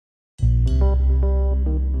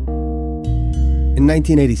In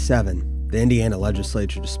 1987, the Indiana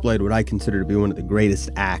legislature displayed what I consider to be one of the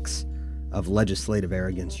greatest acts of legislative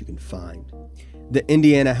arrogance you can find. The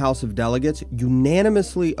Indiana House of Delegates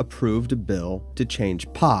unanimously approved a bill to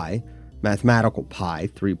change pi, mathematical pi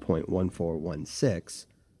 3.1416,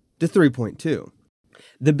 to 3.2.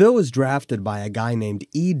 The bill was drafted by a guy named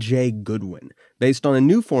E.J. Goodwin, based on a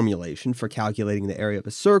new formulation for calculating the area of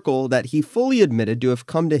a circle that he fully admitted to have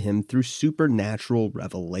come to him through supernatural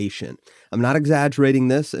revelation. I'm not exaggerating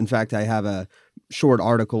this. In fact, I have a short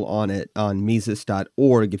article on it on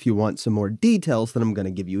Mises.org if you want some more details that I'm going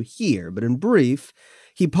to give you here. But in brief,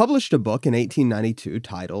 he published a book in 1892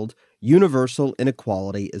 titled Universal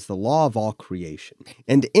Inequality is the Law of All Creation.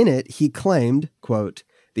 And in it, he claimed, quote,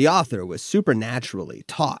 "The author was supernaturally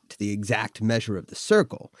taught the exact measure of the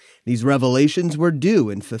circle. These revelations were due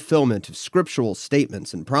in fulfillment of scriptural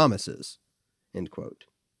statements and promises." End quote.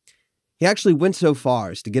 He actually went so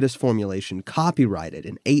far as to get his formulation copyrighted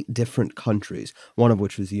in 8 different countries, one of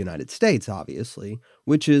which was the United States, obviously,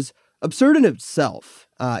 which is absurd in itself.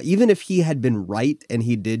 Even if he had been right and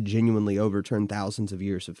he did genuinely overturn thousands of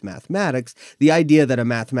years of mathematics, the idea that a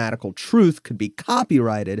mathematical truth could be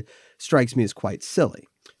copyrighted strikes me as quite silly.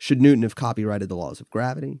 Should Newton have copyrighted the laws of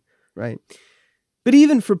gravity, right? But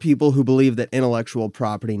even for people who believe that intellectual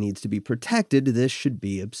property needs to be protected, this should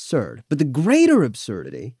be absurd. But the greater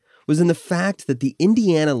absurdity was in the fact that the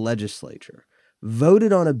Indiana legislature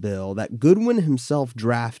voted on a bill that Goodwin himself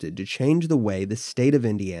drafted to change the way the state of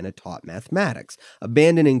Indiana taught mathematics,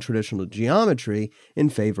 abandoning traditional geometry in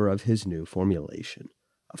favor of his new formulation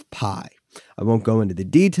of pi. I won't go into the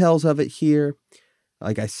details of it here.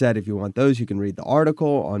 Like I said, if you want those, you can read the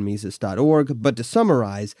article on Mises.org. But to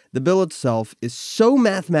summarize, the bill itself is so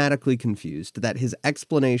mathematically confused that his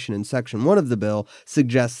explanation in Section 1 of the bill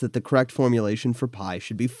suggests that the correct formulation for pi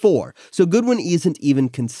should be 4. So Goodwin isn't even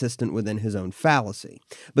consistent within his own fallacy.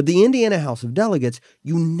 But the Indiana House of Delegates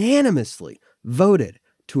unanimously voted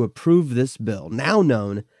to approve this bill, now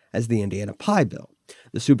known as the Indiana Pi Bill.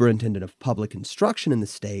 The superintendent of public instruction in the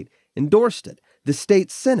state endorsed it. The state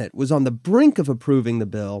Senate was on the brink of approving the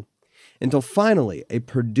bill until finally a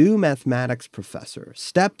Purdue mathematics professor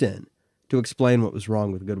stepped in to explain what was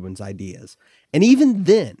wrong with Goodwin's ideas. And even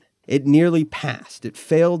then, it nearly passed. It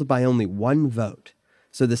failed by only 1 vote.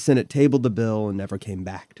 So the Senate tabled the bill and never came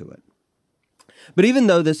back to it. But even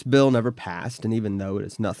though this bill never passed, and even though it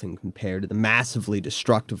is nothing compared to the massively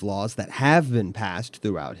destructive laws that have been passed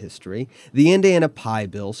throughout history, the Indiana Pi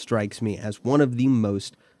Bill strikes me as one of the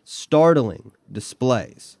most startling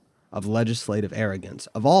displays of legislative arrogance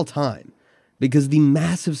of all time, because the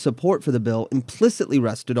massive support for the bill implicitly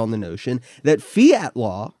rested on the notion that fiat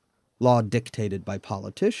law dictated by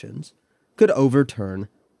politicians, could overturn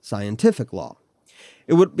scientific law.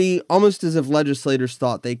 It would be almost as if legislators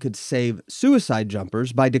thought they could save suicide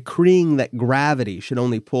jumpers by decreeing that gravity should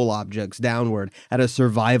only pull objects downward at a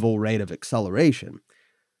survival rate of acceleration.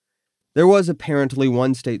 There was apparently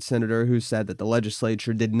one state senator who said that the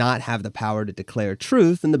legislature did not have the power to declare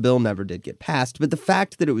truth, and the bill never did get passed, but the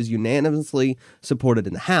fact that it was unanimously supported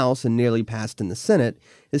in the House and nearly passed in the Senate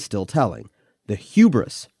is still telling. The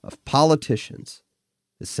hubris of politicians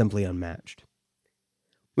is simply unmatched.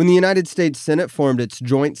 When the United States Senate formed its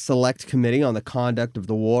Joint Select Committee on the Conduct of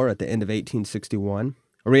the War at the end of 1861,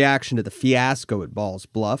 a reaction to the fiasco at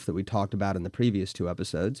Bluff that we talked about in the previous 2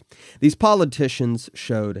 episodes, these politicians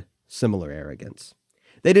showed similar arrogance.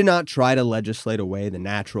 They did not try to legislate away the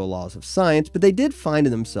natural laws of science, but they did find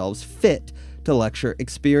themselves fit to lecture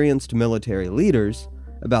experienced military leaders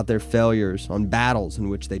about their failures on battles in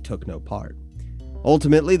which they took no part.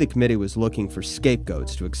 Ultimately, the committee was looking for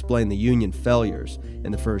scapegoats to explain the Union failures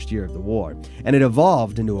in the first year of the war, and it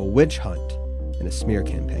evolved into a witch hunt and a smear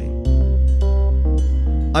campaign.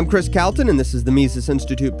 I'm Chris Calton, and this is the Mises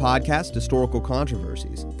Institute podcast, Historical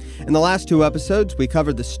Controversies. In the last 2 episodes, we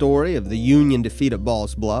covered the story of the Union defeat at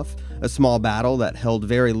Bluff, a small battle that held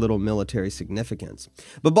very little military significance.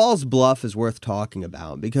 But Bluff is worth talking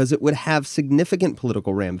about because it would have significant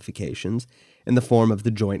political ramifications in the form of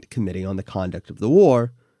the Joint Committee on the Conduct of the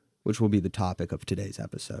War, which will be the topic of today's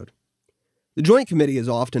episode. The Joint Committee is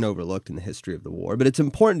often overlooked in the history of the war, but it's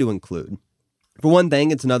important to include. For one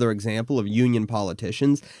thing, it's another example of Union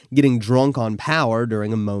politicians getting drunk on power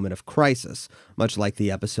during a moment of crisis, much like the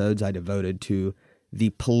episodes I devoted to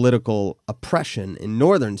the political oppression in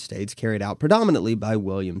northern states carried out predominantly by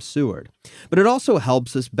William Seward. But it also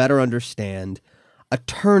helps us better understand a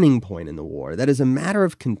turning point in the war that is a matter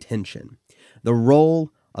of contention, the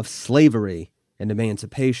role of slavery and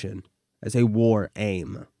emancipation as a war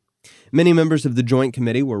aim. Many members of the Joint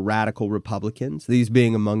Committee were radical Republicans, these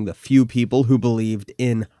being among the few people who believed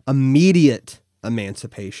in immediate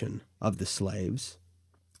emancipation of the slaves.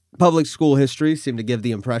 Public school history seemed to give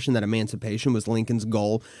the impression that emancipation was Lincoln's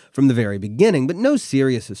goal from the very beginning, but no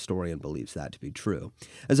serious historian believes that to be true.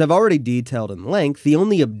 As I've already detailed in length, the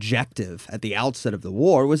only objective at the outset of the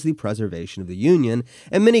war was the preservation of the Union,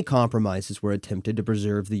 and many compromises were attempted to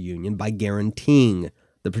preserve the Union by guaranteeing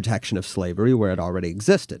the protection of slavery where it already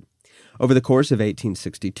existed. Over the course of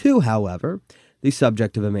 1862, however, the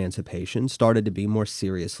subject of emancipation started to be more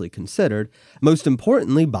seriously considered, most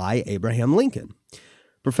importantly by Abraham Lincoln.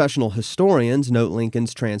 Professional historians note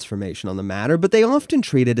Lincoln's transformation on the matter, but they often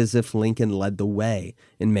treat it as if Lincoln led the way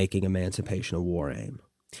in making emancipation a war aim.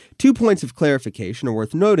 2 points of clarification are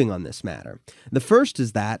worth noting on this matter. The first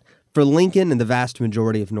is that, for Lincoln and the vast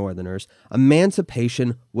majority of Northerners,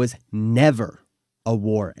 emancipation was never a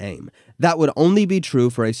war aim. That would only be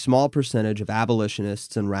true for a small percentage of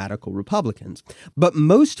abolitionists and radical Republicans. But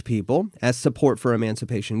most people, as support for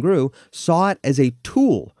emancipation grew, saw it as a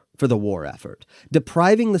tool for the war effort.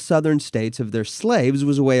 Depriving the southern states of their slaves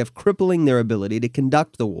was a way of crippling their ability to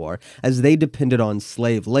conduct the war, as they depended on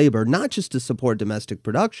slave labor not just to support domestic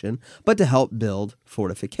production, but to help build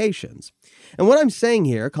fortifications. And what I'm saying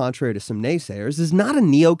here, contrary to some naysayers, is not a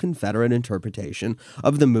neo-Confederate interpretation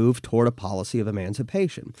of the move toward a policy of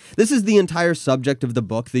emancipation. This is the entire subject of the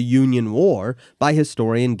book The Union War by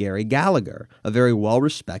historian Gary Gallagher, a very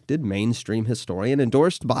well-respected mainstream historian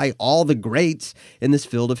endorsed by all the greats in this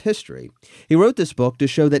field of history. He wrote this book to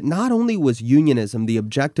show that not only was unionism the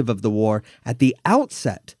objective of the war at the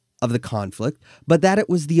outset of the conflict, but that it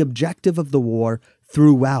was the objective of the war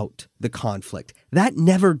throughout the conflict. That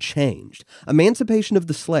never changed. Emancipation of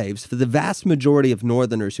the slaves, for the vast majority of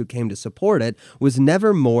Northerners who came to support it, was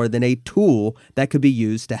never more than a tool that could be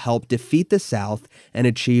used to help defeat the South and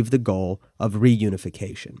achieve the goal of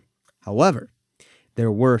reunification. However,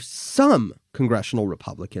 there were some congressional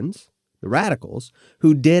Republicans, the radicals,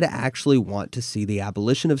 who did actually want to see the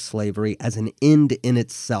abolition of slavery as an end in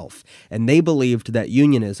itself, and they believed that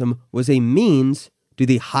unionism was a means to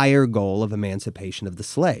the higher goal of emancipation of the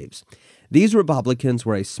slaves. These Republicans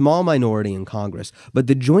were a small minority in Congress, but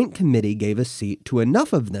the Joint Committee gave a seat to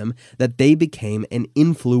enough of them that they became an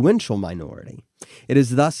influential minority. It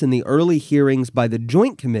is thus in the early hearings by the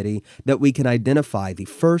Joint Committee that we can identify the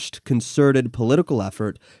first concerted political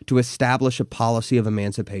effort to establish a policy of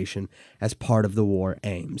emancipation as part of the war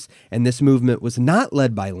aims. And this movement was not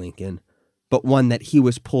led by Lincoln, but one that he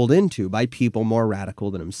was pulled into by people more radical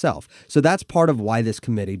than himself. So that's part of why this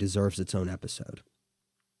committee deserves its own episode.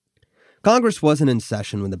 Congress wasn't in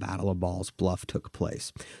session when the Battle of Bluff took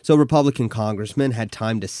place, so Republican congressmen had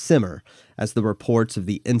time to simmer as the reports of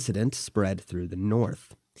the incident spread through the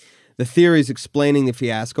North. The theories explaining the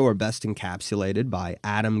fiasco are best encapsulated by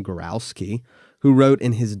Adam Goralski, who wrote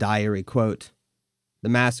in his diary, quote, "The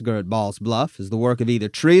massacre at Bluff is the work of either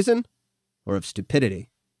treason or of stupidity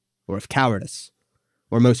or of cowardice,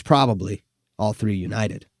 or most probably all three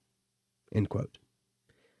united." End quote.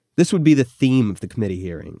 This would be the theme of the committee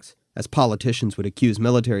hearings, as politicians would accuse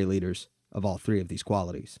military leaders of all three of these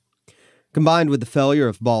qualities. Combined with the failure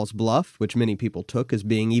of Bluff, which many people took as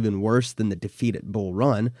being even worse than the defeat at Bull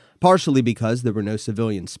Run, partially because there were no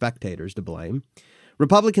civilian spectators to blame,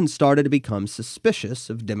 Republicans started to become suspicious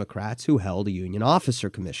of Democrats who held Union officer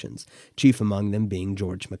commissions, chief among them being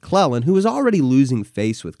George McClellan, who was already losing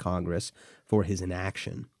face with Congress for his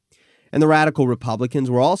inaction. And the radical Republicans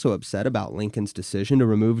were also upset about Lincoln's decision to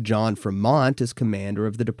remove John Fremont as commander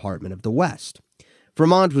of the Department of the West.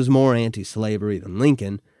 Fremont was more anti-slavery than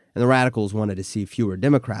Lincoln, and the radicals wanted to see fewer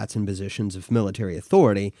Democrats in positions of military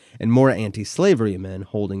authority and more anti-slavery men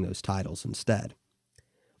holding those titles instead.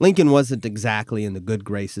 Lincoln wasn't exactly in the good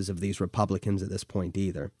graces of these Republicans at this point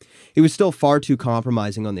either. He was still far too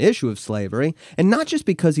compromising on the issue of slavery, and not just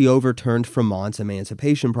because he overturned Fremont's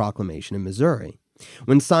Emancipation Proclamation in Missouri.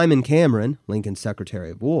 When Simon Cameron, Lincoln's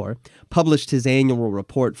Secretary of War, published his annual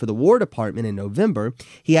report for the War Department in November,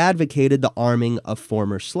 he advocated the arming of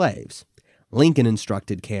former slaves. Lincoln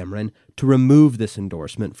instructed Cameron to remove this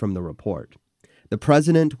endorsement from the report. The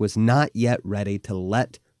president was not yet ready to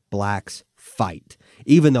let blacks fight,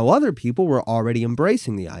 even though other people were already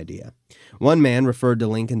embracing the idea. One man referred to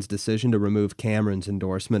Lincoln's decision to remove Cameron's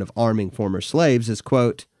endorsement of arming former slaves as,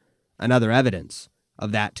 quote, "another evidence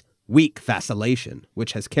of that weak vacillation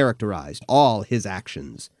which has characterized all his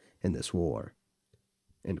actions in this war."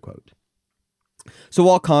 End quote. So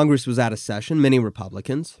while Congress was out of session, many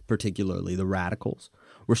Republicans, particularly the radicals,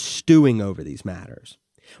 were stewing over these matters.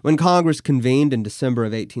 When Congress convened in December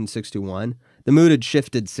of 1861, the mood had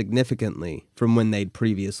shifted significantly from when they'd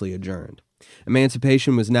previously adjourned.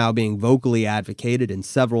 Emancipation was now being vocally advocated in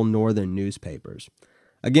several northern newspapers.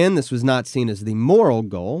 Again, this was not seen as the moral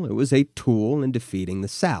goal. It was a tool in defeating the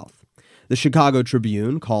South. The Chicago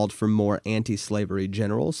Tribune called for more anti-slavery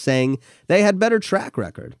generals, saying they had better track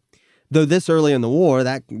record. Though this early in the war,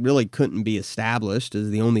 that really couldn't be established, as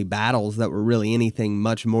the only battles that were really anything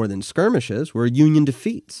much more than skirmishes were Union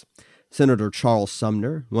defeats. Senator Charles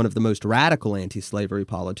Sumner, one of the most radical anti-slavery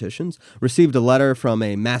politicians, received a letter from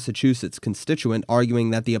a Massachusetts constituent arguing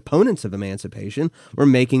that the opponents of emancipation were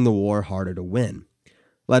making the war harder to win.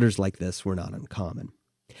 Letters like this were not uncommon.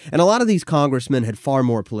 And a lot of these congressmen had far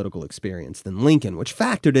more political experience than Lincoln, which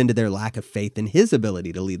factored into their lack of faith in his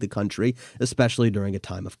ability to lead the country, especially during a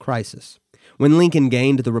time of crisis. When Lincoln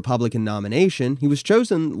gained the Republican nomination, he was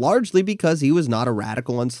chosen largely because he was not a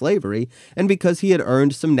radical on slavery and because he had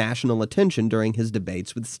earned some national attention during his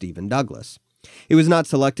debates with Stephen Douglas. He was not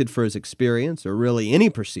selected for his experience or really any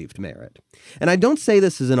perceived merit. And I don't say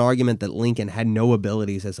this as an argument that Lincoln had no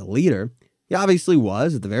abilities as a leader. He obviously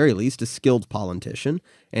was, at the very least, a skilled politician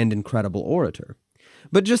and incredible orator.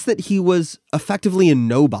 But just that he was effectively a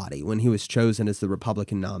nobody when he was chosen as the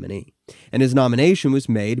Republican nominee. And his nomination was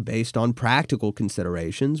made based on practical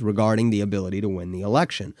considerations regarding the ability to win the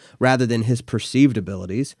election, rather than his perceived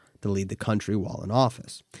abilities to lead the country while in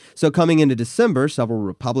office. So coming into December, several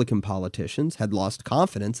Republican politicians had lost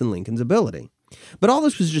confidence in Lincoln's ability. But all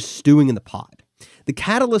this was just stewing in the pot. The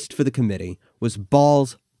catalyst for the committee was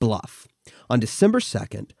Ball's Bluff. On December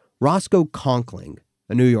 2nd, Roscoe Conkling,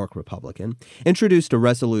 a New York Republican, introduced a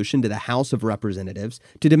resolution to the House of Representatives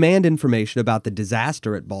to demand information about the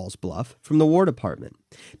disaster at Ball's Bluff from the War Department.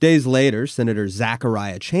 Days later, Senator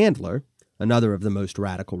Zachariah Chandler, another of the most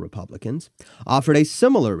radical Republicans, offered a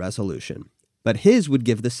similar resolution, but his would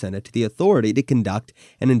give the Senate the authority to conduct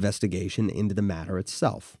an investigation into the matter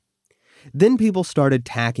itself. Then people started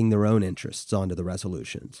tacking their own interests onto the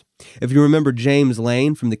resolutions. If you remember James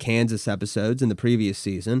Lane from the Kansas episodes in the previous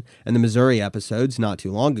season and the Missouri episodes not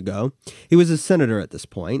too long ago, he was a senator at this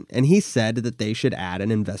point, and he said that they should add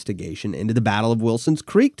an investigation into the Battle of Wilson's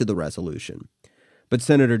Creek to the resolution. But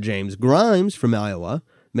Senator James Grimes from Iowa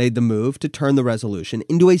made the move to turn the resolution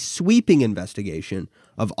into a sweeping investigation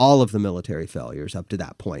of all of the military failures up to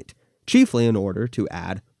that point, chiefly in order to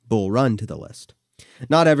add Bull Run to the list.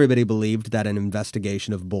 Not everybody believed that an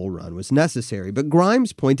investigation of Bull Run was necessary, but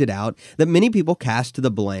Grimes pointed out that many people cast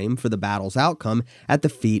the blame for the battle's outcome at the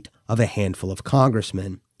feet of a handful of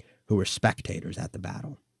congressmen who were spectators at the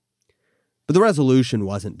battle. But the resolution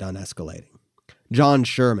wasn't done escalating. John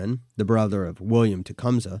Sherman, the brother of William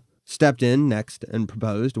Tecumseh, stepped in next and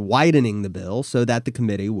proposed widening the bill so that the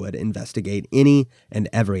committee would investigate any and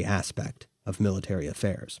every aspect of military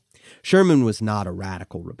affairs. Sherman was not a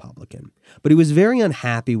radical Republican, but he was very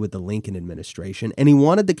unhappy with the Lincoln administration, and he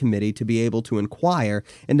wanted the committee to be able to inquire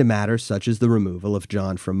into matters such as the removal of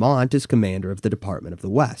John Fremont as commander of the Department of the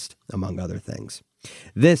West, among other things.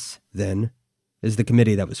 This, then, is the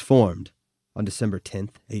committee that was formed on December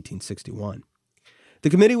 10th, 1861. The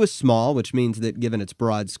committee was small, which means that given its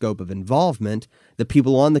broad scope of involvement, the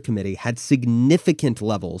people on the committee had significant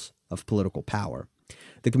levels of political power.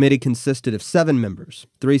 The committee consisted of 7 members,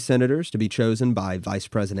 3 senators to be chosen by Vice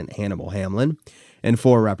President Hannibal Hamlin, and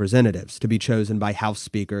 4 representatives to be chosen by House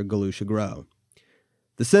Speaker Galusha Grow.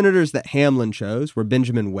 The senators that Hamlin chose were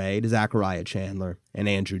Benjamin Wade, Zachariah Chandler, and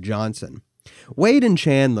Andrew Johnson. Wade and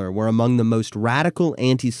Chandler were among the most radical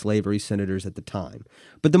anti-slavery senators at the time,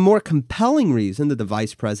 but the more compelling reason that the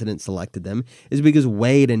vice president selected them is because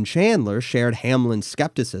Wade and Chandler shared Hamlin's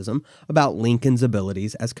skepticism about Lincoln's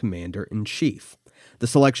abilities as commander-in-chief. The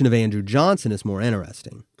selection of Andrew Johnson is more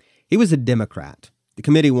interesting. He was a Democrat. The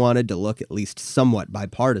committee wanted to look at least somewhat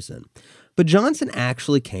bipartisan, but Johnson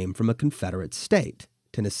actually came from a Confederate state,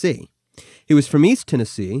 Tennessee. He was from East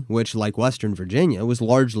Tennessee, which, like Western Virginia, was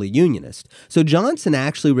largely Unionist, so Johnson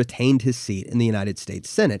actually retained his seat in the United States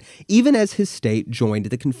Senate, even as his state joined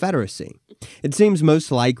the Confederacy. It seems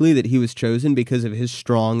most likely that he was chosen because of his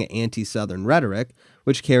strong anti-Southern rhetoric,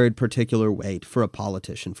 which carried particular weight for a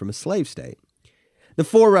politician from a slave state. The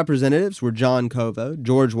 4 representatives were John Covode,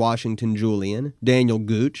 George Washington Julian, Daniel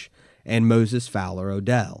Gooch, and Moses Fowler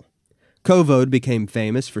Odell. Covode became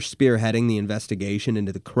famous for spearheading the investigation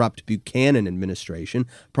into the corrupt Buchanan administration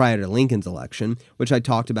prior to Lincoln's election, which I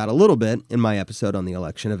talked about a little bit in my episode on the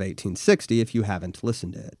election of 1860 if you haven't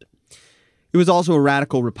listened to it. He was also a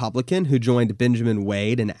radical Republican who joined Benjamin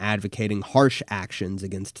Wade in advocating harsh actions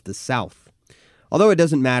against the South. Although it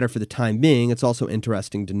doesn't matter for the time being, it's also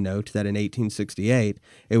interesting to note that in 1868,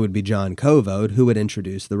 it would be John Covode who would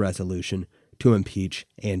introduce the resolution to impeach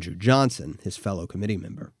Andrew Johnson, his fellow committee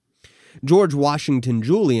member. George Washington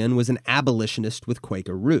Julian was an abolitionist with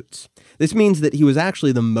Quaker roots. This means that he was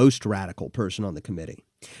actually the most radical person on the committee.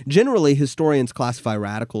 Generally, historians classify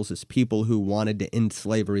radicals as people who wanted to end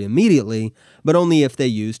slavery immediately, but only if they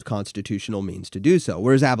used constitutional means to do so,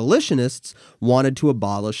 whereas abolitionists wanted to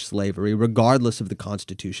abolish slavery regardless of the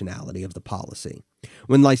constitutionality of the policy.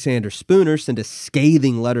 When Lysander Spooner sent a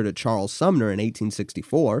scathing letter to Charles Sumner in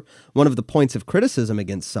 1864, one of the points of criticism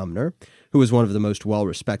against Sumner, who was one of the most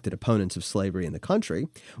well-respected opponents of slavery in the country,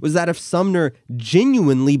 was that if Sumner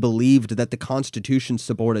genuinely believed that the Constitution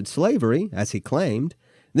supported slavery, as he claimed,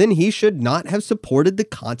 then he should not have supported the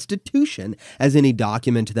Constitution, as any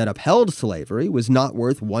document that upheld slavery was not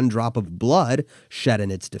worth one drop of blood shed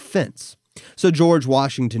in its defense. So George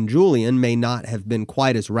Washington Julian may not have been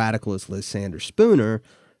quite as radical as Lysander Spooner,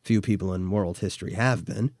 few people in world history have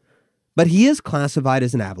been, but he is classified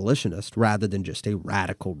as an abolitionist rather than just a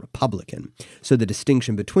radical Republican, so the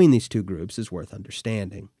distinction between these two groups is worth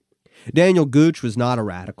understanding. Daniel Gooch was not a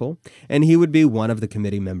radical, and he would be one of the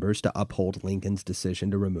committee members to uphold Lincoln's decision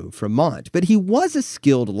to remove Fremont, but he was a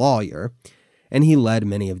skilled lawyer, and he led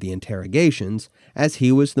many of the interrogations, as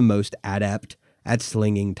he was the most adept at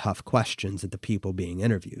slinging tough questions at the people being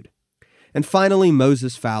interviewed. And finally,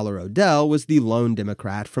 Moses Fowler Odell was the lone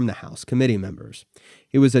Democrat from the House committee members.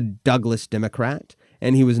 He was a Douglas Democrat,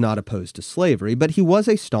 and he was not opposed to slavery, but he was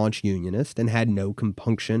a staunch Unionist and had no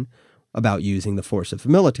compunction about using the force of the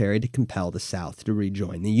military to compel the South to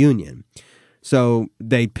rejoin the Union. So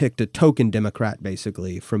they picked a token Democrat,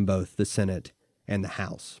 basically, from both the Senate and the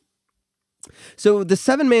House. So the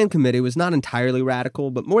seven-man committee was not entirely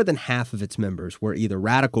radical, but more than half of its members were either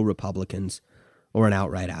radical Republicans or an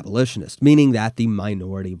outright abolitionist, meaning that the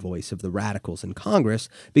minority voice of the radicals in Congress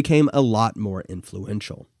became a lot more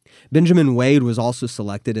influential. Benjamin Wade was also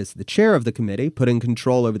selected as the chair of the committee, putting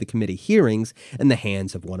control over the committee hearings in the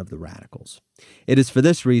hands of one of the radicals. It is for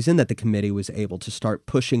this reason that the committee was able to start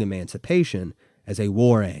pushing emancipation as a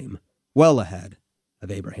war aim, well ahead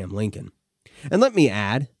of Abraham Lincoln. And let me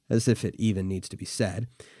add, as if it even needs to be said,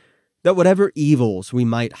 that whatever evils we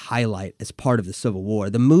might highlight as part of the Civil War,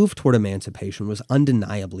 the move toward emancipation was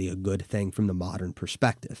undeniably a good thing from the modern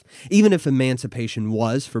perspective. Even if emancipation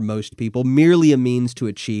was, for most people, merely a means to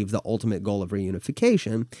achieve the ultimate goal of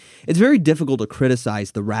reunification, it's very difficult to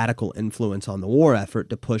criticize the radical influence on the war effort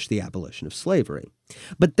to push the abolition of slavery.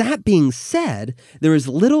 But that being said, there is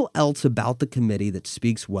little else about the committee that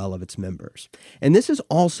speaks well of its members. And this is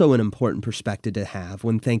also an important perspective to have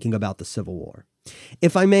when thinking about the Civil War.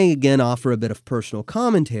 If I may again offer a bit of personal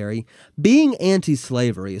commentary, being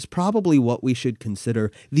anti-slavery is probably what we should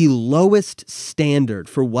consider the lowest standard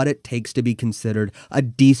for what it takes to be considered a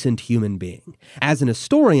decent human being. As an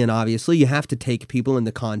historian, obviously, you have to take people in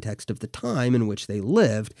the context of the time in which they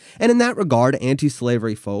lived, and in that regard,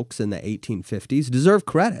 anti-slavery folks in the 1850s deserve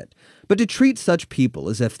credit. But to treat such people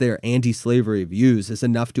as if their anti-slavery views is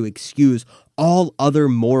enough to excuse all other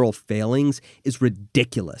moral failings is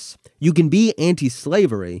ridiculous. You can be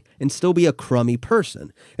anti-slavery and still be a crummy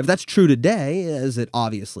person. If that's true today, as it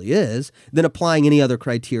obviously is, then applying any other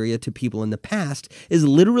criteria to people in the past is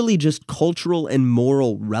literally just cultural and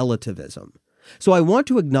moral relativism. So I want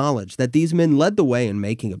to acknowledge that these men led the way in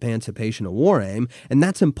making emancipation a war aim, and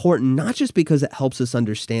that's important not just because it helps us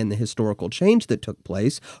understand the historical change that took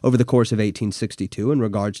place over the course of 1862 in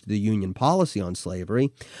regards to the Union policy on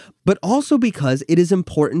slavery, but also because it is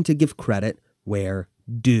important to give credit where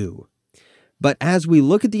due. But as we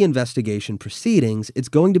look at the investigation proceedings, it's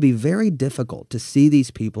going to be very difficult to see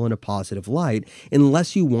these people in a positive light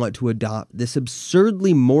unless you want to adopt this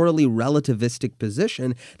absurdly morally relativistic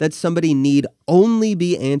position that somebody need only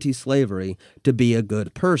be anti-slavery to be a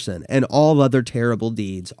good person, and all other terrible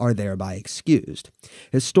deeds are thereby excused.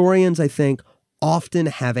 Historians, I think, often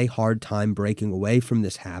have a hard time breaking away from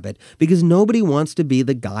this habit because nobody wants to be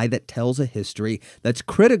the guy that tells a history that's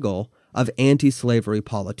critical of anti-slavery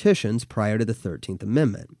politicians prior to the 13th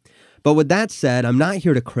Amendment. But with that said, I'm not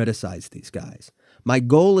here to criticize these guys. My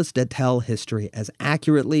goal is to tell history as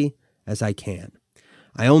accurately as I can.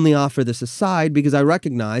 I only offer this aside because I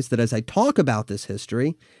recognize that as I talk about this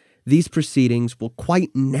history, these proceedings will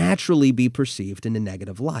quite naturally be perceived in a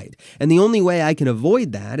negative light. And the only way I can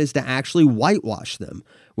avoid that is to actually whitewash them,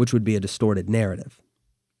 which would be a distorted narrative.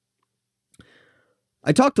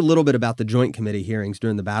 I talked a little bit about the Joint Committee hearings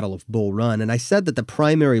during the Battle of Bull Run, and I said that the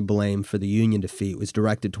primary blame for the Union defeat was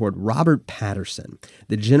directed toward Robert Patterson,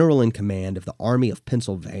 the general in command of the Army of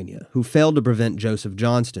Pennsylvania, who failed to prevent Joseph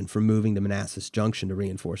Johnston from moving to Manassas Junction to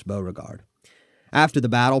reinforce Beauregard. After the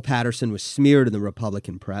battle, Patterson was smeared in the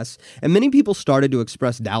Republican press, and many people started to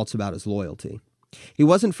express doubts about his loyalty. He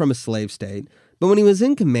wasn't from a slave state, but when he was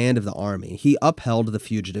in command of the army, he upheld the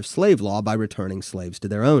fugitive slave law by returning slaves to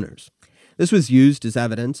their owners. This was used as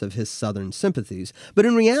evidence of his Southern sympathies, but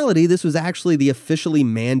in reality, this was actually the officially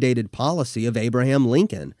mandated policy of Abraham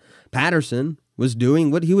Lincoln. Patterson was doing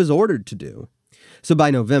what he was ordered to do. So by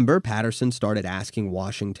November, Patterson started asking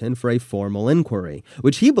Washington for a formal inquiry,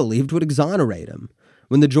 which he believed would exonerate him.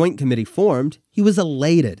 When the Joint Committee formed, he was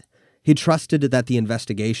elated. He trusted that the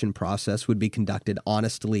investigation process would be conducted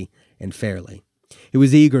honestly and fairly. He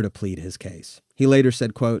was eager to plead his case. He later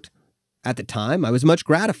said, quote, "At the time, I was much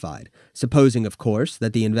gratified, supposing, of course,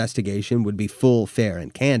 that the investigation would be full, fair,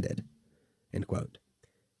 and candid." End quote.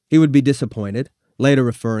 He would be disappointed, later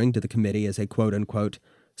referring to the committee as a quote-unquote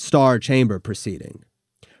star chamber proceeding,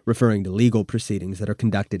 referring to legal proceedings that are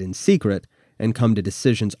conducted in secret and come to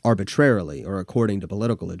decisions arbitrarily or according to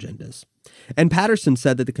political agendas. And Patterson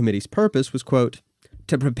said that the committee's purpose was, quote,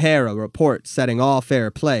 "to prepare a report setting all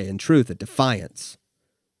fair play and truth at defiance."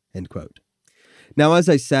 End quote. Now, as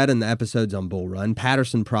I said in the episodes on Bull Run,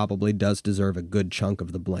 Patterson probably does deserve a good chunk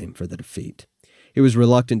of the blame for the defeat. He was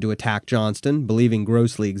reluctant to attack Johnston, believing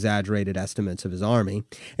grossly exaggerated estimates of his army,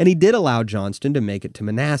 and he did allow Johnston to make it to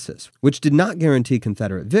Manassas, which did not guarantee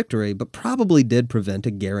Confederate victory, but probably did prevent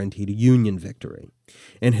a guaranteed Union victory.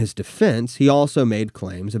 In his defense, he also made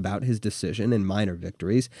claims about his decision and minor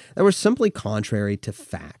victories that were simply contrary to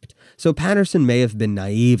fact, so Patterson may have been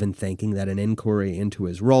naive in thinking that an inquiry into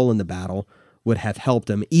his role in the battle would have helped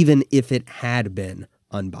him, even if it had been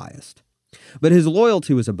unbiased. But his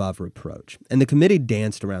loyalty was above reproach, and the committee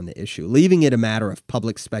danced around the issue, leaving it a matter of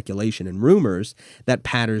public speculation and rumors that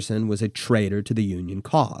Patterson was a traitor to the Union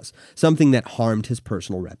cause, something that harmed his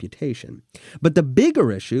personal reputation. But the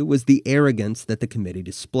bigger issue was the arrogance that the committee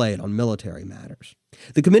displayed on military matters.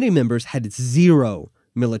 The committee members had zero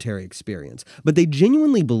military experience, but they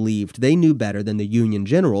genuinely believed they knew better than the Union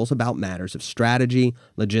generals about matters of strategy,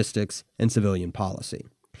 logistics, and civilian policy.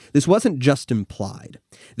 This wasn't just implied.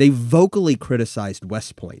 They vocally criticized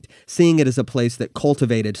West Point, seeing it as a place that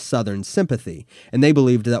cultivated Southern sympathy, and they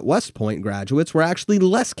believed that West Point graduates were actually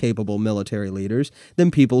less capable military leaders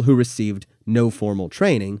than people who received no formal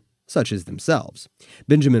training, such as themselves.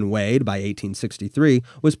 Benjamin Wade, by 1863,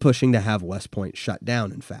 was pushing to have West Point shut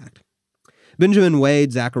down, in fact. Benjamin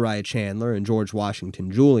Wade, Zachariah Chandler, and George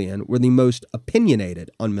Washington Julian were the most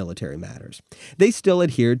opinionated on military matters. They still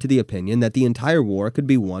adhered to the opinion that the entire war could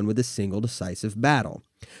be won with a single decisive battle.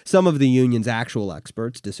 Some of the Union's actual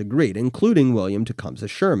experts disagreed, including William Tecumseh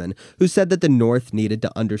Sherman, who said that the North needed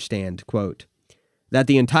to understand, quote, "that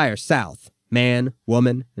the entire South, man,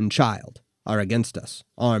 woman, and child, are against us,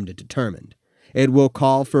 armed and determined. It will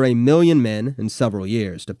call for 1,000,000 men in several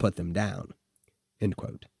years to put them down." End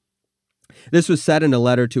quote. This was said in a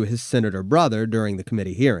letter to his senator brother during the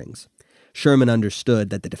committee hearings. Sherman understood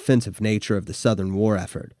that the defensive nature of the Southern war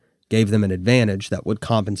effort gave them an advantage that would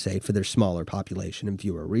compensate for their smaller population and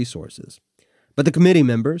fewer resources. But the committee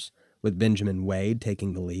members, with Benjamin Wade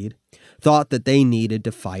taking the lead, thought that they needed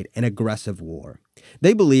to fight an aggressive war.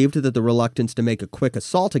 They believed that the reluctance to make a quick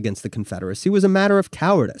assault against the Confederacy was a matter of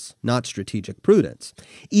cowardice, not strategic prudence,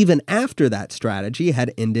 even after that strategy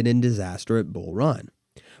had ended in disaster at Bull Run.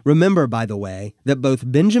 Remember, by the way, that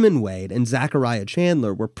both Benjamin Wade and Zachariah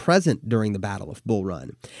Chandler were present during the Battle of Bull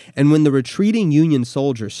Run, and when the retreating Union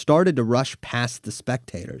soldiers started to rush past the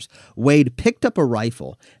spectators, Wade picked up a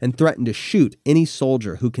rifle and threatened to shoot any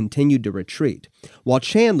soldier who continued to retreat, while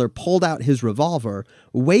Chandler pulled out his revolver,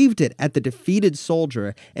 waved it at the defeated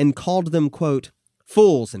soldier, and called them, quote,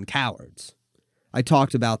 "fools and cowards." I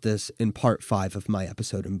talked about this in part 5 of my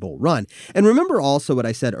episode in Bull Run. And remember also what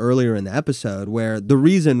I said earlier in the episode, where the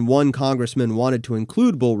reason one congressman wanted to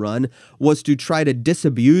include Bull Run was to try to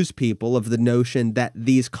disabuse people of the notion that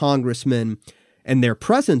these congressmen and their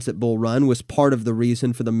presence at Bull Run was part of the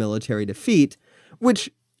reason for the military defeat,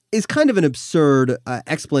 which is kind of an absurd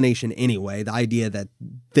explanation anyway. The idea that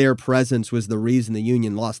their presence was the reason the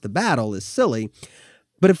Union lost the battle is silly.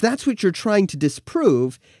 But if that's what you're trying to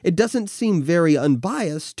disprove, it doesn't seem very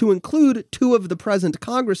unbiased to include 2 of the present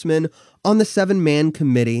congressmen on the 7-man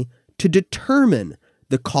committee to determine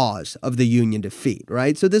the cause of the Union defeat,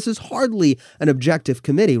 right? So this is hardly an objective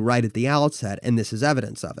committee right at the outset, and this is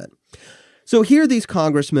evidence of it. So here these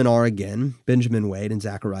congressmen are again, Benjamin Wade and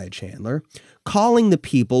Zachariah Chandler, calling the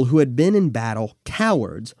people who had been in battle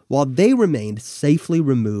cowards while they remained safely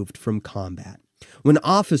removed from combat. When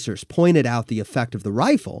officers pointed out the effect of the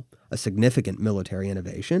rifle, a significant military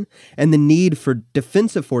innovation, and the need for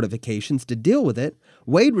defensive fortifications to deal with it,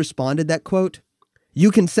 Wade responded that, quote, "You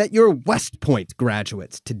can set your West Point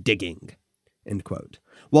graduates to digging," end quote,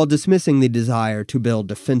 while dismissing the desire to build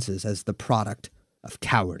defenses as the product of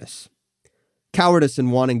cowardice. Cowardice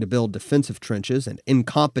in wanting to build defensive trenches and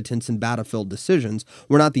incompetence in battlefield decisions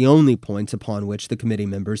were not the only points upon which the committee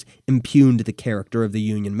members impugned the character of the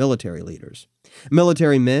Union military leaders.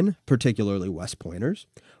 Military men, particularly West Pointers,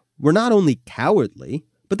 were not only cowardly,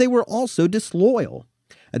 but they were also disloyal.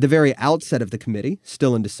 At the very outset of the committee,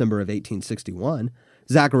 still in December of 1861,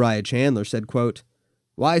 Zachariah Chandler said, quote,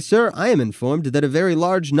 "Why, sir, I am informed that a very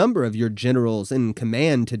large number of your generals in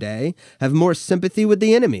command today have more sympathy with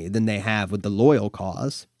the enemy than they have with the loyal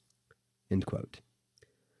cause." End quote.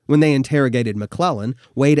 When they interrogated McClellan,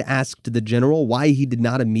 Wade asked the general why he did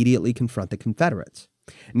not immediately confront the Confederates.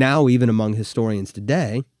 Now, even among historians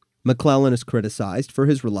today, McClellan is criticized for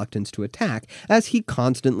his reluctance to attack, as he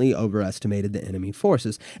constantly overestimated the enemy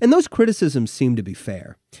forces, and those criticisms seem to be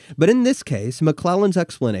fair. But in this case, McClellan's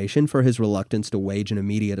explanation for his reluctance to wage an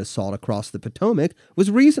immediate assault across the Potomac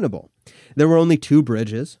was reasonable. There were only 2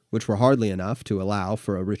 bridges, which were hardly enough to allow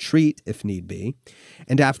for a retreat if need be,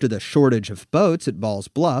 and after the shortage of boats at Ball's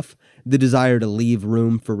Bluff, the desire to leave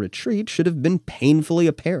room for retreat should have been painfully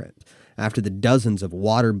apparent after the dozens of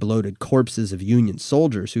water-bloated corpses of Union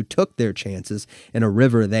soldiers who took their chances in a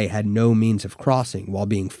river they had no means of crossing while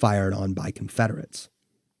being fired on by Confederates.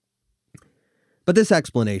 But this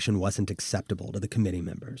explanation wasn't acceptable to the committee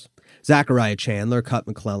members. Zachariah Chandler cut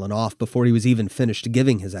McClellan off before he was even finished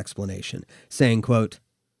giving his explanation, saying, quote,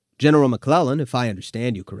 "General McClellan, if I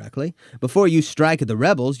understand you correctly, before you strike at the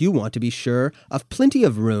rebels, you want to be sure of plenty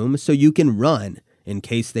of room so you can run in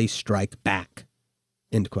case they strike back."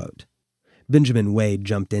 End quote. Benjamin Wade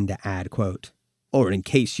jumped in to add, quote, "or in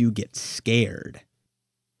case you get scared."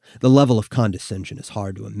 The level of condescension is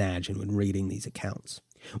hard to imagine when reading these accounts.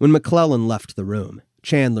 When McClellan left the room,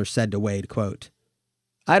 Chandler said to Wade, quote,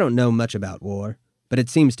 "I don't know much about war, but it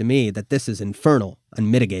seems to me that this is infernal,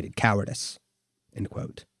 unmitigated cowardice." End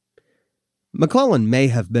quote. McClellan may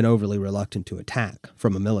have been overly reluctant to attack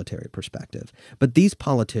from a military perspective, but these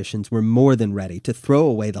politicians were more than ready to throw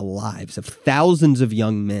away the lives of thousands of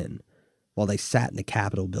young men while they sat in the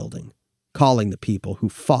Capitol building, calling the people who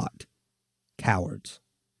fought cowards.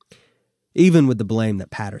 Even with the blame that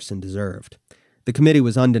Patterson deserved, the committee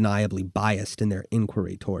was undeniably biased in their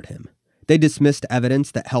inquiry toward him. They dismissed evidence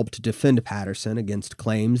that helped defend Patterson against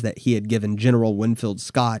claims that he had given General Winfield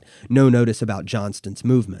Scott no notice about Johnston's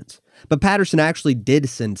movements. But Patterson actually did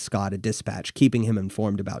send Scott a dispatch keeping him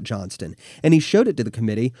informed about Johnston, and he showed it to the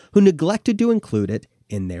committee, who neglected to include it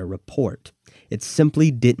in their report. It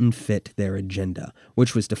simply didn't fit their agenda,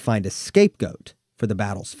 which was to find a scapegoat for the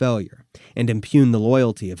battle's failure and impugn the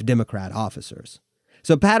loyalty of Democrat officers.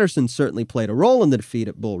 So Patterson certainly played a role in the defeat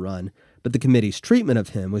at Bull Run, but the committee's treatment of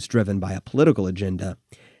him was driven by a political agenda,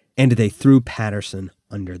 and they threw Patterson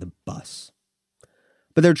under the bus.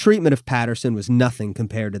 But their treatment of Patterson was nothing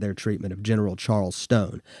compared to their treatment of General Charles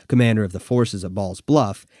Stone, commander of the forces at Ball's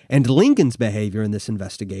Bluff, and Lincoln's behavior in this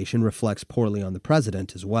investigation reflects poorly on the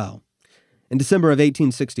president as well. In December of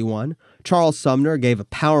 1861, Charles Sumner gave a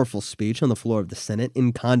powerful speech on the floor of the Senate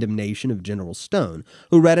in condemnation of General Stone,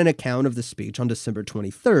 who read an account of the speech on December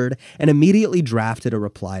 23rd and immediately drafted a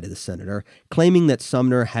reply to the senator, claiming that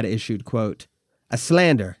Sumner had issued, quote, "a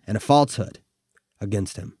slander and a falsehood"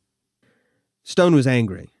 against him. Stone was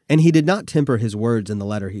angry, and he did not temper his words in the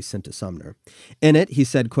letter he sent to Sumner. In it, he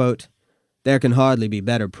said, quote, "There can hardly be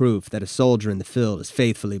better proof that a soldier in the field is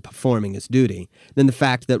faithfully performing his duty than the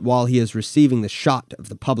fact that while he is receiving the shot of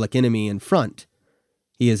the public enemy in front,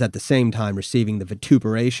 he is at the same time receiving the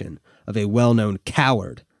vituperation of a well-known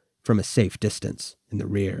coward from a safe distance in the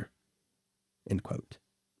rear." End quote.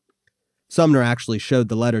 Sumner actually showed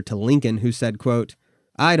the letter to Lincoln, who said, quote,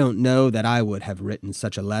 "I don't know that I would have written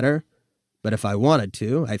such a letter, but if I wanted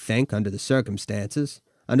to, I think, under the circumstances,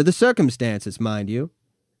 mind you,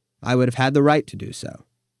 I would have had the right to do so."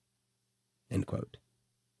 End quote.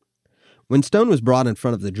 When Stone was brought in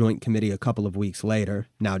front of the Joint Committee a couple of weeks later,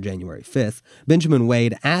 now January 5th, Benjamin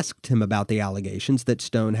Wade asked him about the allegations that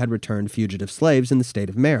Stone had returned fugitive slaves in the state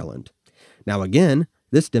of Maryland. Now again,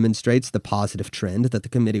 this demonstrates the positive trend that the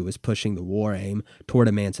committee was pushing the war aim toward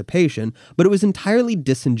emancipation, but it was entirely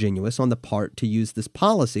disingenuous on the part to use this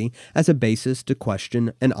policy as a basis to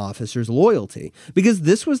question an officer's loyalty, because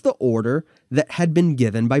this was the order that had been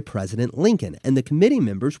given by President Lincoln, and the committee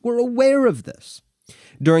members were aware of this.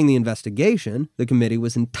 During the investigation, the committee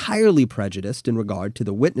was entirely prejudiced in regard to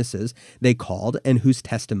the witnesses they called and whose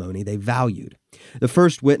testimony they valued. The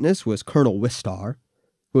first witness was Colonel Wistar,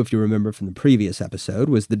 who, if you remember from the previous episode,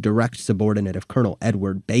 was the direct subordinate of Colonel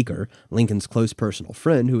Edward Baker, Lincoln's close personal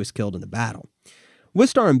friend who was killed in the battle.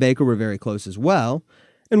 Wistar and Baker were very close as well,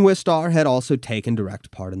 and Wistar had also taken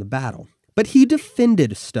direct part in the battle. But he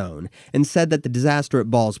defended Stone and said that the disaster at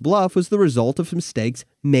Ball's Bluff was the result of mistakes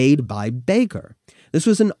made by Baker. This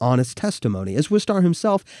was an honest testimony, as Wistar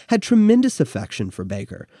himself had tremendous affection for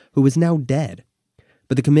Baker, who was now dead.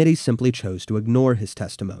 But the committee simply chose to ignore his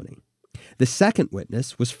testimony. The second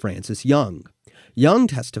witness was Francis Young. Young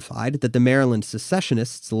testified that the Maryland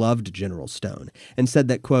secessionists loved General Stone and said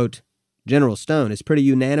that, quote, General Stone is pretty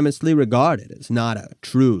unanimously regarded as not a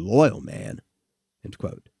true loyal man, end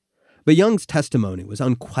quote. But Young's testimony was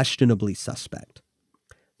unquestionably suspect.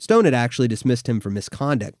 Stone had actually dismissed him for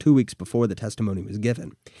misconduct 2 weeks before the testimony was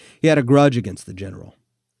given. He had a grudge against the general.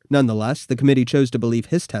 Nonetheless, the committee chose to believe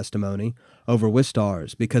his testimony over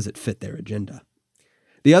Wistar's because it fit their agenda.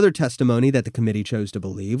 The other testimony that the committee chose to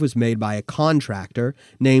believe was made by a contractor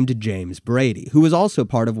named James Brady, who was also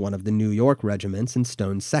part of one of the New York regiments in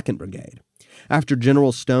Stone's 2nd Brigade. After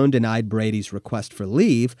General Stone denied Brady's request for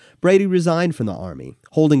leave, Brady resigned from the Army,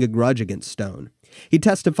 holding a grudge against Stone. He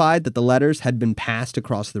testified that the letters had been passed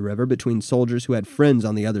across the river between soldiers who had friends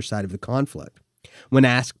on the other side of the conflict. When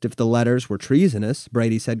asked if the letters were treasonous,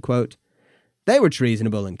 Brady said, quote, They were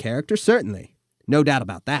treasonable in character, certainly. No doubt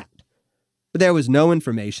about that. But there was no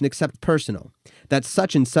information except personal, that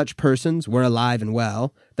such and such persons were alive and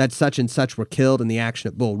well, that such and such were killed in the action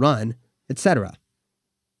at Bull Run, etc.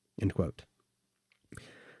 End quote.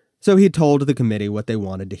 So he told the committee what they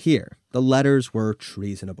wanted to hear. The letters were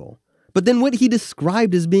treasonable. But then what he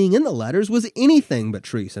described as being in the letters was anything but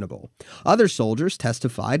treasonable. Other soldiers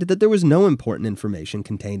testified that there was no important information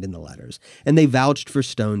contained in the letters, and they vouched for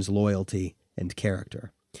Stone's loyalty and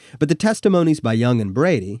character. But the testimonies by Young and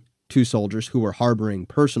Brady, 2 soldiers who were harboring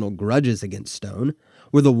personal grudges against Stone,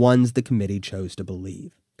 were the ones the committee chose to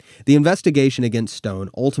believe. The investigation against Stone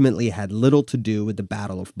ultimately had little to do with the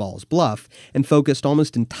Battle of Ball's Bluff and focused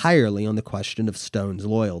almost entirely on the question of Stone's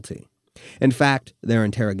loyalty. In fact, their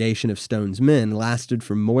interrogation of Stone's men lasted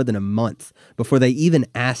for more than a month before they even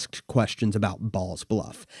asked questions about Ball's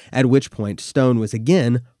Bluff, at which point Stone was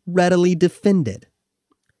again readily defended.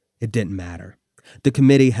 It didn't matter. The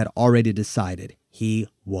committee had already decided he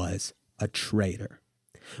was a traitor.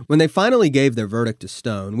 When they finally gave their verdict to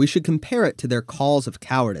Stone, we should compare it to their calls of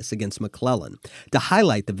cowardice against McClellan to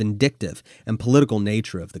highlight the vindictive and political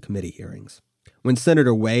nature of the committee hearings. When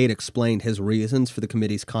Senator Wade explained his reasons for the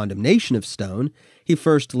committee's condemnation of Stone, he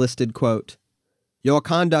first listed, quote, Your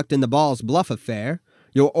conduct in the Ball's Bluff affair,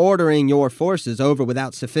 your ordering your forces over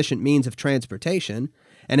without sufficient means of transportation,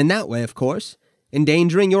 and in that way, of course,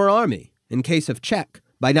 endangering your army in case of check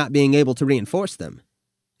by not being able to reinforce them,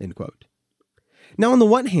 end quote. Now, on the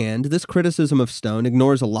one hand, this criticism of Stone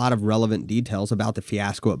ignores a lot of relevant details about the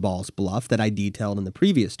fiasco at Ball's Bluff that I detailed in the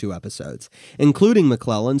previous 2 episodes, including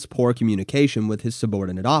McClellan's poor communication with his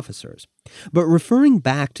subordinate officers. But referring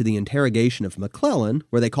back to the interrogation of McClellan,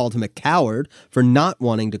 where they called him a coward for not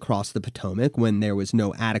wanting to cross the Potomac when there was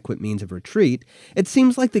no adequate means of retreat, it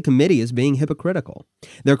seems like the committee is being hypocritical.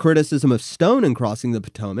 Their criticism of Stone in crossing the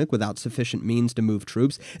Potomac without sufficient means to move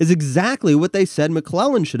troops is exactly what they said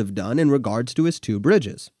McClellan should have done in regards to his 2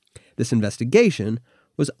 bridges. This investigation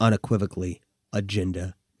was unequivocally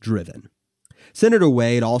agenda-driven. Senator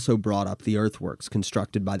Wade also brought up the earthworks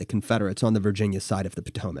constructed by the Confederates on the Virginia side of the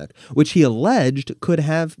Potomac, which he alleged could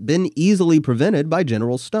have been easily prevented by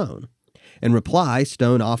General Stone. In reply,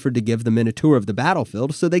 Stone offered to give the men a tour of the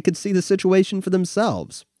battlefield so they could see the situation for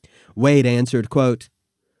themselves. Wade answered, quote,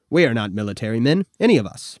 We are not military men, any of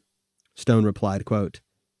us. Stone replied, quote,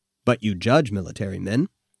 But you judge military men.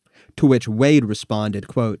 To which Wade responded,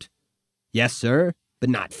 quote, Yes, sir,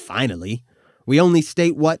 but not finally. We only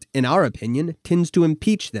state what, in our opinion, tends to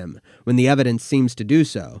impeach them when the evidence seems to do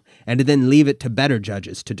so, and then leave it to better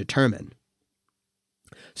judges to determine.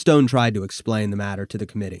 Stone tried to explain the matter to the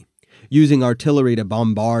committee. Using artillery to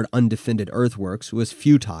bombard undefended earthworks was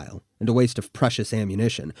futile and a waste of precious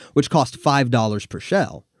ammunition, which cost $5 per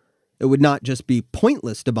shell. It would not just be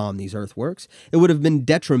pointless to bomb these earthworks, it would have been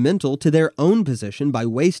detrimental to their own position by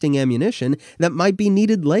wasting ammunition that might be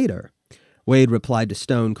needed later. Wade replied to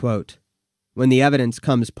Stone, quote, When the evidence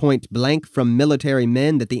comes point blank from military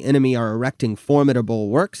men that the enemy are erecting formidable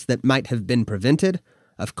works that might have been prevented,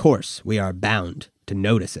 of course we are bound to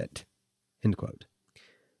notice it. End quote.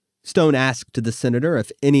 Stone asked the senator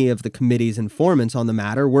if any of the committee's informants on the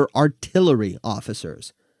matter were artillery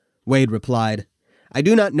officers. Wade replied, I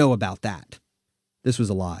do not know about that. This was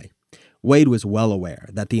a lie. Wade was well aware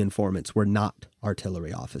that the informants were not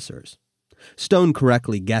artillery officers. Stone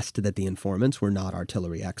correctly guessed that the informants were not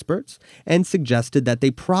artillery experts and suggested that they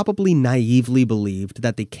probably naively believed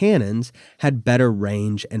that the cannons had better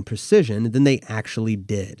range and precision than they actually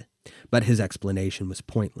did. But his explanation was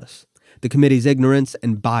pointless. The committee's ignorance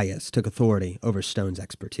and bias took authority over Stone's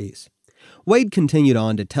expertise. Wade continued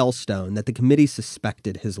on to tell Stone that the committee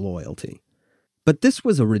suspected his loyalty. But this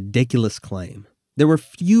was a ridiculous claim. There were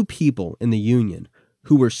few people in the Union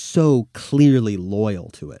who were so clearly loyal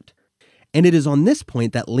to it. And it is on this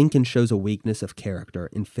point that Lincoln shows a weakness of character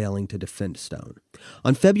in failing to defend Stone.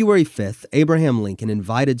 On February 5th, Abraham Lincoln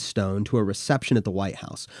invited Stone to a reception at the White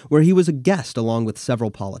House, where he was a guest along with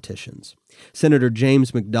several politicians. Senator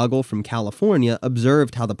James McDougall from California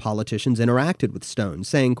observed how the politicians interacted with Stone,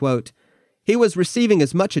 saying, quote, "He was receiving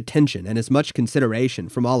as much attention and as much consideration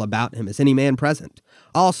from all about him as any man present.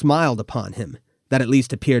 All smiled upon him, that at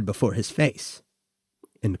least appeared before his face."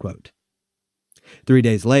 End quote. 3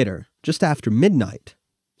 days later, just after midnight,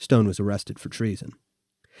 Stone was arrested for treason.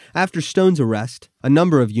 After Stone's arrest, a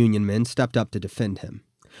number of Union men stepped up to defend him.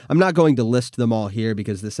 I'm not going to list them all here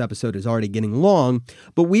because this episode is already getting long,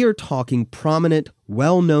 but we are talking prominent,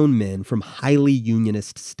 well-known men from highly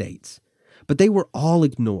Unionist states. But they were all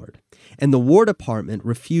ignored, and the War Department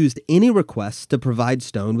refused any requests to provide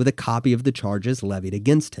Stone with a copy of the charges levied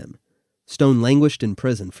against him. Stone languished in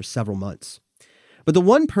prison for several months. But the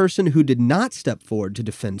one person who did not step forward to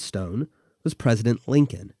defend Stone was President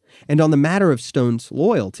Lincoln. And on the matter of Stone's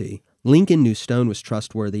loyalty, Lincoln knew Stone was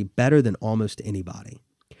trustworthy better than almost anybody.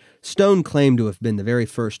 Stone claimed to have been the very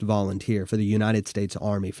first volunteer for the United States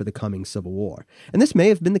Army for the coming Civil War, and this may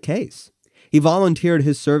have been the case. He volunteered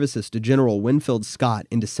his services to General Winfield Scott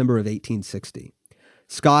in December of 1860.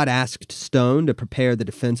 Scott asked Stone to prepare the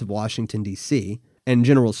defense of Washington, D.C., and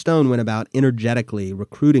General Stone went about energetically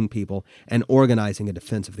recruiting people and organizing a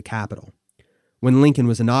defense of the capital. When Lincoln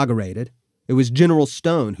was inaugurated, it was General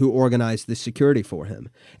Stone who organized the security for him,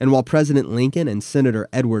 and while President Lincoln and Senator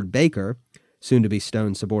Edward Baker, soon to be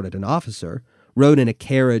Stone's subordinate officer, rode in a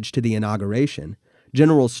carriage to the inauguration,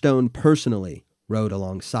 General Stone personally rode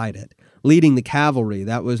alongside it, leading the cavalry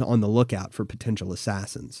that was on the lookout for potential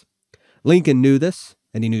assassins. Lincoln knew this,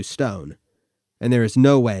 and he knew Stone, and there is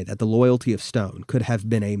no way that the loyalty of Stone could have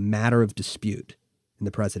been a matter of dispute in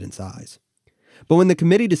the president's eyes. But when the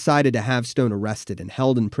committee decided to have Stone arrested and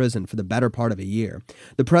held in prison for the better part of a year,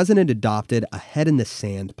 the president adopted a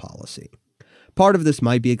head-in-the-sand policy. Part of this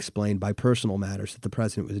might be explained by personal matters that the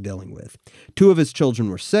president was dealing with. 2 of his children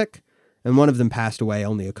were sick, and one of them passed away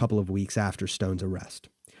only a couple of weeks after Stone's arrest.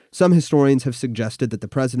 Some historians have suggested that the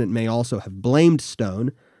president may also have blamed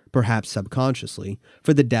Stone, perhaps subconsciously,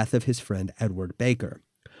 for the death of his friend Edward Baker.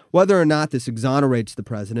 Whether or not this exonerates the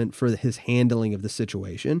president for his handling of the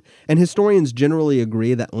situation, and historians generally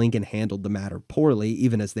agree that Lincoln handled the matter poorly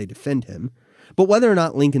even as they defend him, but whether or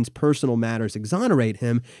not Lincoln's personal matters exonerate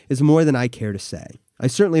him is more than I care to say. I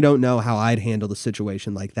certainly don't know how I'd handle a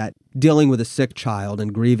situation like that, dealing with a sick child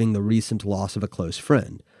and grieving the recent loss of a close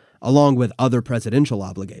friend, along with other presidential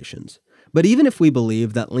obligations. But even if we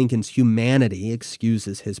believe that Lincoln's humanity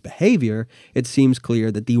excuses his behavior, it seems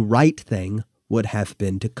clear that the right thing would have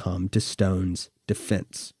been to come to Stone's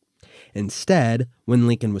defense. Instead, when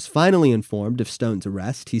Lincoln was finally informed of Stone's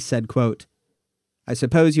arrest, he said, quote, "I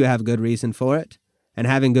suppose you have good reason for it, and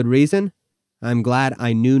having good reason, I'm glad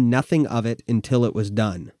I knew nothing of it until it was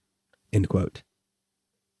done." End quote.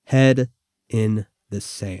 Head in the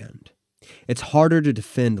sand. It's harder to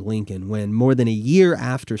defend Lincoln when, more than a year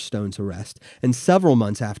after Stone's arrest and several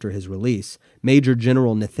months after his release, Major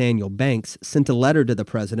General Nathaniel Banks sent a letter to the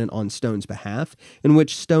president on Stone's behalf in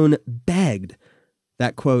which Stone begged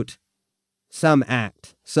that, quote, "some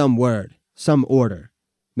act, some word, some order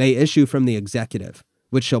may issue from the executive,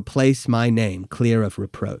 which shall place my name clear of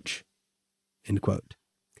reproach." End quote.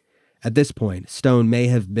 At this point, Stone may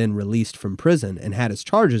have been released from prison and had his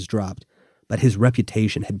charges dropped, but his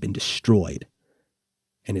reputation had been destroyed,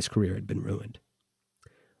 and his career had been ruined.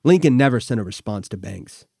 Lincoln never sent a response to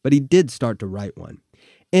Banks, but he did start to write one.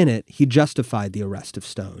 In it, he justified the arrest of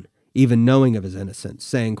Stone, even knowing of his innocence,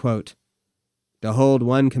 saying, quote, "To hold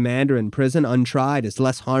one commander in prison untried is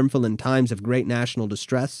less harmful in times of great national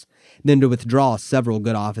distress than to withdraw several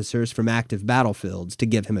good officers from active battlefields to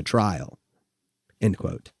give him a trial." End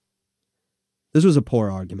quote. This was a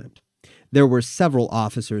poor argument. There were several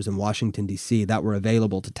officers in Washington, D.C. that were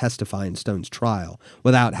available to testify in Stone's trial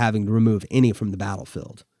without having to remove any from the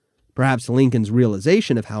battlefield. Perhaps Lincoln's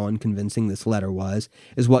realization of how unconvincing this letter was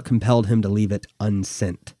is what compelled him to leave it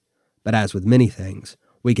unsent. But as with many things,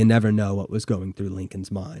 we can never know what was going through Lincoln's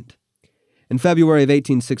mind. In February of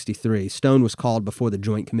 1863, Stone was called before the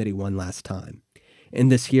Joint Committee one last time. In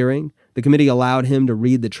this hearing, the committee allowed him to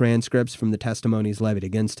read the transcripts from the testimonies levied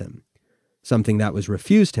against him, something that was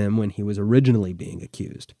refused him when he was originally being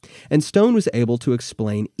accused, and Stone was able to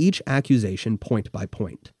explain each accusation point by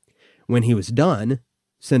point. When he was done,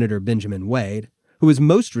 Senator Benjamin Wade, who was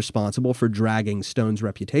most responsible for dragging Stone's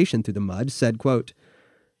reputation through the mud, said, quote,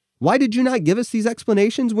 "Why did you not give us these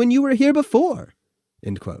explanations when you were here before?"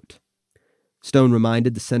 End quote. Stone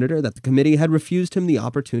reminded the senator that the committee had refused him the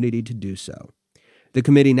opportunity to do so. The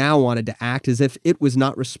committee now wanted to act as if it was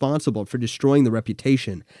not responsible for destroying the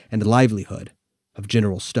reputation and livelihood of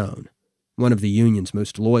General Stone, one of the Union's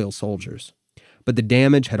most loyal soldiers. But the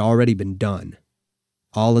damage had already been done,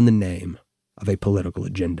 all in the name of a political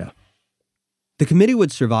agenda. The committee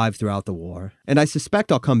would survive throughout the war, and I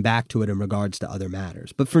suspect I'll come back to it in regards to other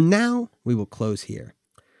matters. But for now, we will close here.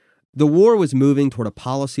 The war was moving toward a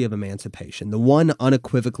policy of emancipation, the one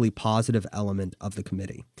unequivocally positive element of the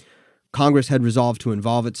committee. Congress had resolved to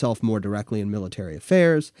involve itself more directly in military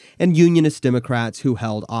affairs, and Unionist Democrats who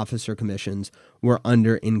held officer commissions were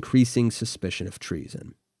under increasing suspicion of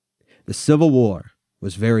treason. The Civil War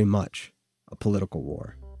was very much a political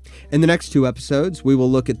war. In the next 2 episodes, we will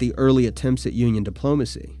look at the early attempts at Union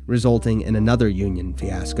diplomacy, resulting in another Union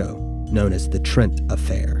fiasco known as the Trent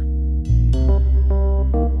Affair.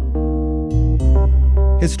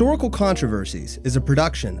 Historical Controversies is a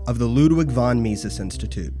production of the Ludwig von Mises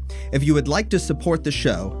Institute. If you would like to support the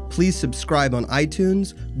show, please subscribe on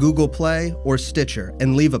iTunes, Google Play, or Stitcher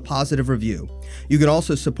and leave a positive review. You can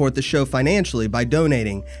also support the show financially by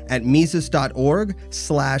donating at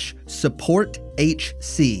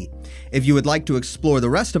Mises.org/supporthc. If you would like to explore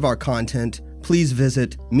the rest of our content, please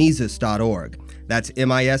visit Mises.org. That's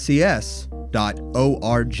MISES.org.